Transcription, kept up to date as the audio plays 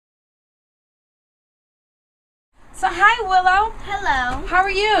So hi, Willow. Hello. How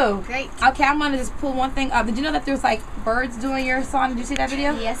are you? Great. Okay, I'm gonna just pull one thing up. Did you know that there's like birds doing your song? Did you see that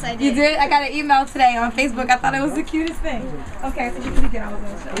video? Yes, I did. You did? I got an email today on Facebook. I thought it was the cutest thing. Okay, so you can get out of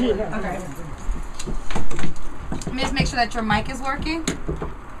this. Okay. Let me just make sure that your mic is working.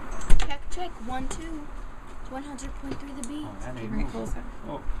 Check. 1, 2. 100.3 the beat. Bring it closer.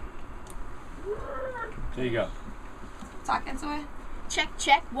 Oh. There you go. Talk into it.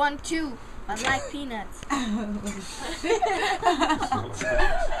 Check. 1, 2. I like peanuts.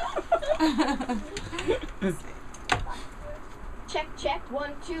 Check.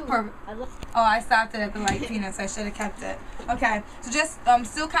 1, 2. Perfect. Oh, I stopped it at the like peanuts. I should have kept it. Okay. So just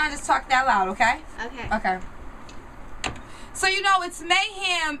still kind of just talk that loud, okay? Okay. Okay. So, you know, it's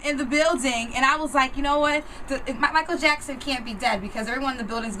mayhem in the building, and I was like, you know what? Michael Jackson can't be dead because everyone in the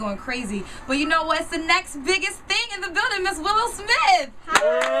building's going crazy. But you know what? It's the next biggest thing in the building, Miss Willow Smith. How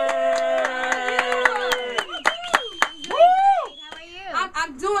are you?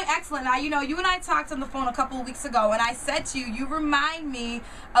 I'm doing excellent. Now, you know, you and I talked on the phone a couple of weeks ago, and I said to you, you remind me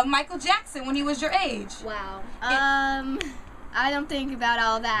of Michael Jackson when he was your age. Wow. I don't think about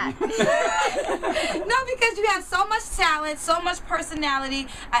all that. No, because you have so much talent, so much personality.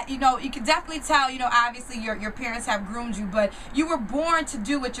 You know, you can definitely tell, you know, obviously your parents have groomed you, but you were born to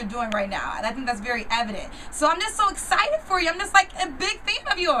do what you're doing right now. And I think that's very evident. So I'm just so excited for you. I'm just like a big fan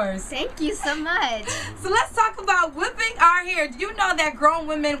of yours. Thank you so much. So let's talk about whipping our hair. Do you know that grown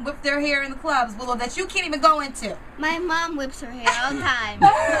women whip their hair in the clubs, Willow, that you can't even go into? My mom whips her hair all the time.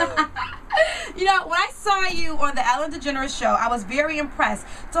 You know, when I saw you on the Ellen DeGeneres show, I was very impressed.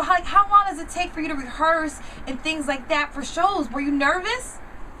 So, how long does it take for you to rehearse and things like that for shows? Were you nervous?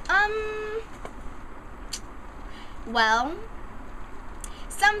 Well,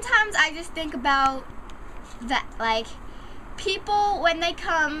 sometimes I just think about that, like, people, when they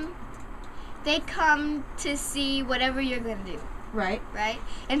come to see whatever you're gonna do, Right. right?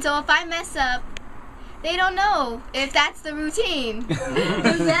 And so if I mess up, they don't know if that's the routine.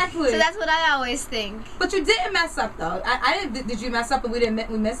 Exactly. So that's what I always think. But you didn't mess up, though. I didn't. Did you mess up and we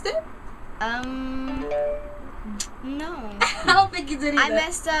missed it? No. I don't think you did either. I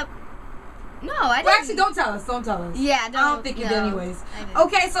messed up. No, I didn't. Well, actually, don't tell us. Don't tell us. Yeah, I don't think you did anyways. I didn't.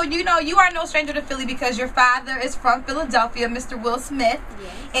 Okay, so you know you are no stranger to Philly because your father is from Philadelphia, Mr. Will Smith.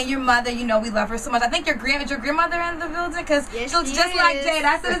 Yes. And your mother, you know, we love her so much. I think your grandmother in the building because Yes, she looks she just like is. Jada.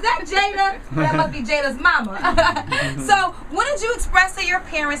 I said, is that Jada? Well, that must be Jada's mama. So, when did you express to your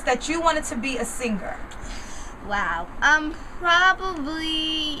parents that you wanted to be a singer? Wow.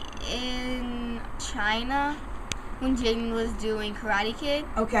 Probably in China when Jaden was doing Karate Kid.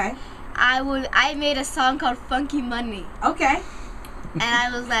 Okay. I made a song called Funky Money. Okay. And I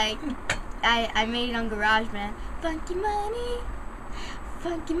was like, I made it on GarageBand. Funky Money.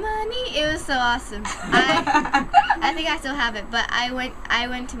 Funky Money. It was so awesome. I think I still have it, but I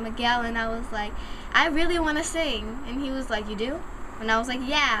went to Miguel and I was like, I really want to sing. And he was like, you do? And I was like,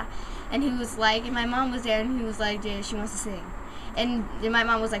 yeah. And he was like, and my mom was there and he was like, Jada, she wants to sing. And then my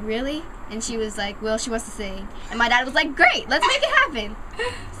mom was like, really? And she was like, well, she wants to sing. And my dad was like, great, let's make it happen.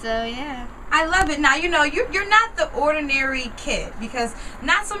 So, yeah. I love it. Now, you know, you're not the ordinary kid because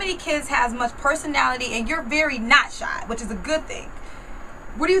not so many kids has much personality and you're very not shy, which is a good thing.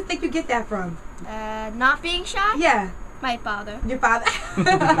 Where do you think you get that from? Not being shy? Yeah. My father. Your father?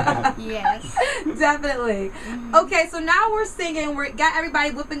 Yes. Definitely. Mm-hmm. Okay, Okay, so now we're singing. We got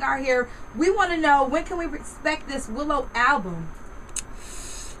everybody whipping our hair. We want to know, when can we expect this Willow album?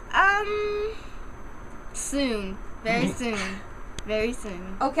 Soon. Very soon. Very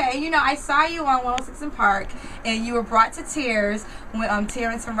soon. Okay, you know, I saw you on 106 in Park, and you were brought to tears when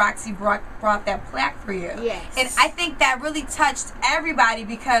Terrence and Roxy brought that plaque for you. Yes. And I think that really touched everybody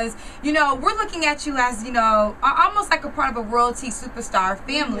because, you know, we're looking at you as, you know, almost like a part of a royalty superstar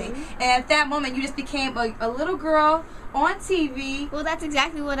family. Mm-hmm. And at that moment, you just became a little girl on TV. Well, that's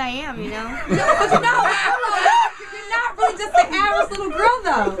exactly what I am, you know? No, but you know, you're not really just an average little girl,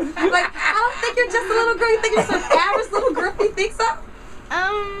 though. Like, I don't think you're just a little girl. You think you're just an average little girl? You think so?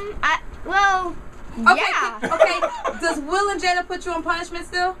 Well, Okay, yeah. okay. Does Will and Jada put you on punishment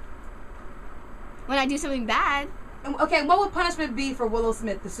still? When I do something bad, Okay, what would punishment be for Willow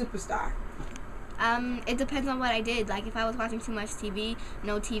Smith, the superstar? it depends on what I did. Like, if I was watching too much TV,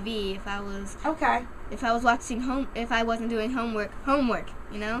 no TV. If I was watching if I wasn't doing homework,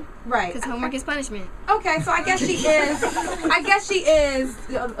 you know? Right. Because homework is punishment. Okay, so I guess she is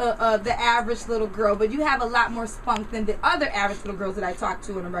the average little girl, but you have a lot more spunk than the other average little girls that I talk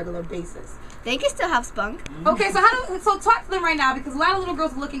to on a regular basis. They can still have spunk. Okay, so so talk to them right now because a lot of little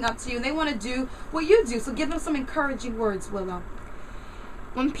girls are looking up to you and they want to do what you do. So give them some encouraging words, Willow.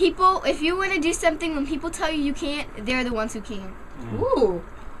 if you want to do something, when people tell you you can't, they're the ones who can. Ooh.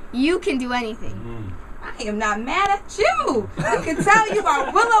 You can do anything. I am not mad at you. I can tell you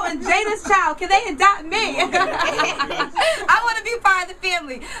are Willow and Jada's child. Can they adopt me? I want to be part of the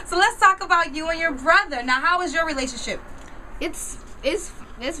family. So let's talk about you and your brother. Now, how is your relationship? It's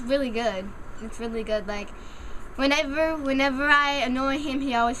really good. It's really good. Like, whenever I annoy him,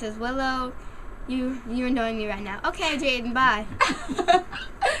 he always says, "Willow, you're annoying me right now." Okay, Jaden, bye.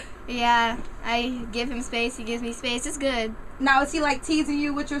 Yeah, I give him space. He gives me space. It's good. Now, is he like teasing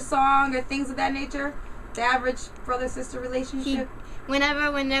you with your song or things of that nature? The average brother-sister relationship? Whenever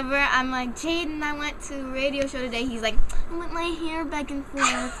I'm like, Jaden, I went to a radio show today, he's like, I want my hair back and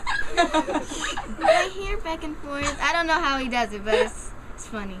forth. My hair back and forth. I don't know how he does it, but it's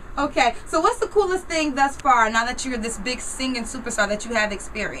funny. Okay, so what's the coolest thing thus far, now that you're this big singing superstar, that you have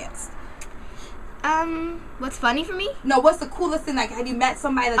experienced? What's funny for me? No, what's the coolest thing? Like, have you met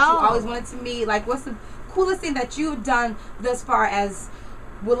somebody that you always wanted to meet? Like, what's the coolest thing that you've done thus far as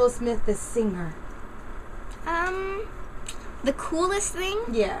Willow Smith, the singer? The coolest thing?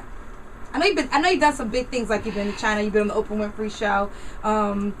 Yeah. I know you've done some big things, like you've been in China, you've been on the Oprah Winfrey show.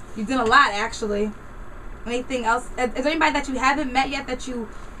 You've done a lot, actually. Anything else? Is there anybody that you haven't met yet that you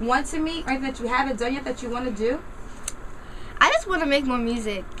want to meet, or anything that you haven't done yet that you want to do? I just want to make more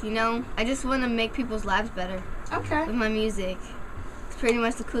music, you know? I just want to make people's lives better. Okay. With my music. It's pretty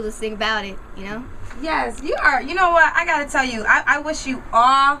much the coolest thing about it, you know? Yes, you are. You know what? I gotta tell you, I wish you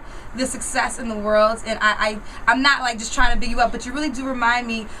all the success in the world, and I'm not like just trying to big you up, but you really do remind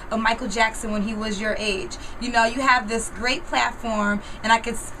me of Michael Jackson when he was your age. You know, you have this great platform, and I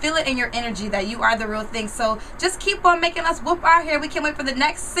can feel it in your energy that you are the real thing. So just keep on making us whoop our hair. We can't wait for the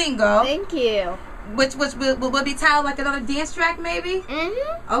next single. Thank you. Which will be titled like another dance track, maybe?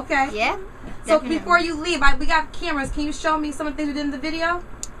 Mm-hmm. Okay. Yeah. So before you leave, we got cameras. Can you show me some of the things you did in the video?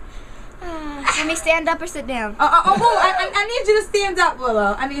 Let me stand up or sit down? I need you to stand up,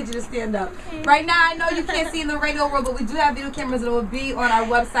 Willow. I need you to stand up. Okay. Right now, I know you can't see in the radio world, but we do have video cameras that will be on our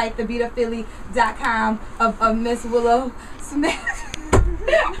website, thebeatofphilly.com, of Miss Willow Smith.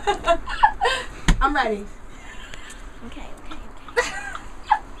 I'm ready. Okay.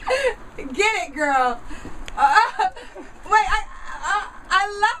 Get it, girl. Wait, I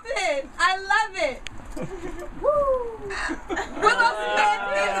love it. I love it. Woo. Willow Smith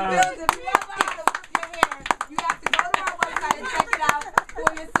in the building. If you ever have to whip your hair, you have to go to our website and check it out for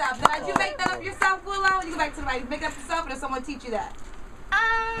yourself. Now, did you make that up yourself, Willow? When you go back to the right, you make it up yourself, or did someone teach you that?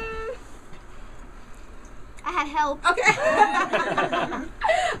 I had help. Okay.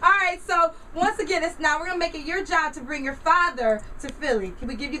 All right, so once again, now we're going to make it your job to bring your father to Philly. Can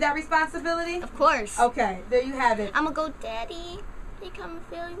we give you that responsibility? Of course. Okay, there you have it. I'm going to go, Daddy, can you come to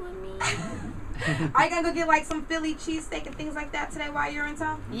Philly with me? Are you going to go get like some Philly cheesesteak and things like that today while you're in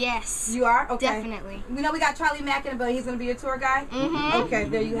town? Yes. You are? Okay. Definitely. We know we got Charlie Mack in the building. He's going to be your tour guide? Mm-hmm. Okay,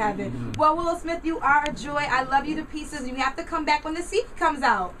 there you have it. Well, Willow Smith, you are a joy. I love you to pieces. You have to come back when the CD comes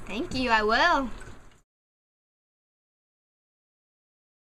out. Thank you. I will.